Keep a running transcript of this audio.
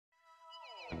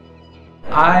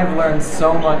I've learned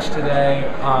so much today.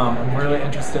 I'm really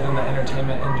interested in the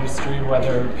entertainment industry,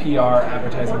 whether PR,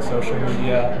 advertising, social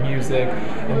media, music,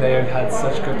 and they have had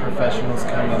such good professionals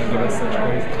come in and give us such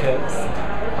great tips.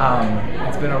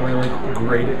 It's been a really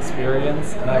great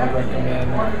experience, and I would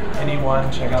recommend anyone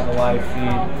check out the live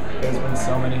feed. There's been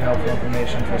so many helpful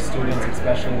information for students,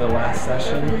 especially the last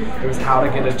session. It was how to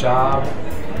get a job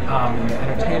in the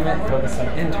entertainment, focus on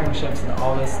internships and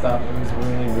all this stuff. It was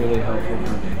really, really helpful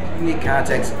for me. You get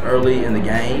context early in the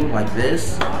game like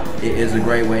this. It is a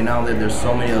great way. Now that there's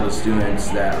so many other students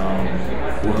that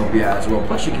will help you out as well.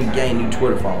 Plus you can gain new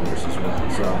Twitter followers as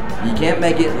well. So you can't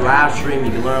make it live stream,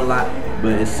 you can learn a lot,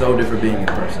 but it's so different being in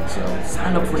person. So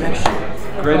sign up for next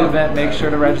year. Great event. Make sure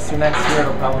to register next year.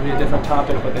 It'll probably be a different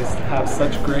topic, but they have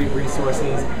such great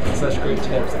resources, such great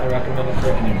tips. I recommend it for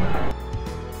anyone.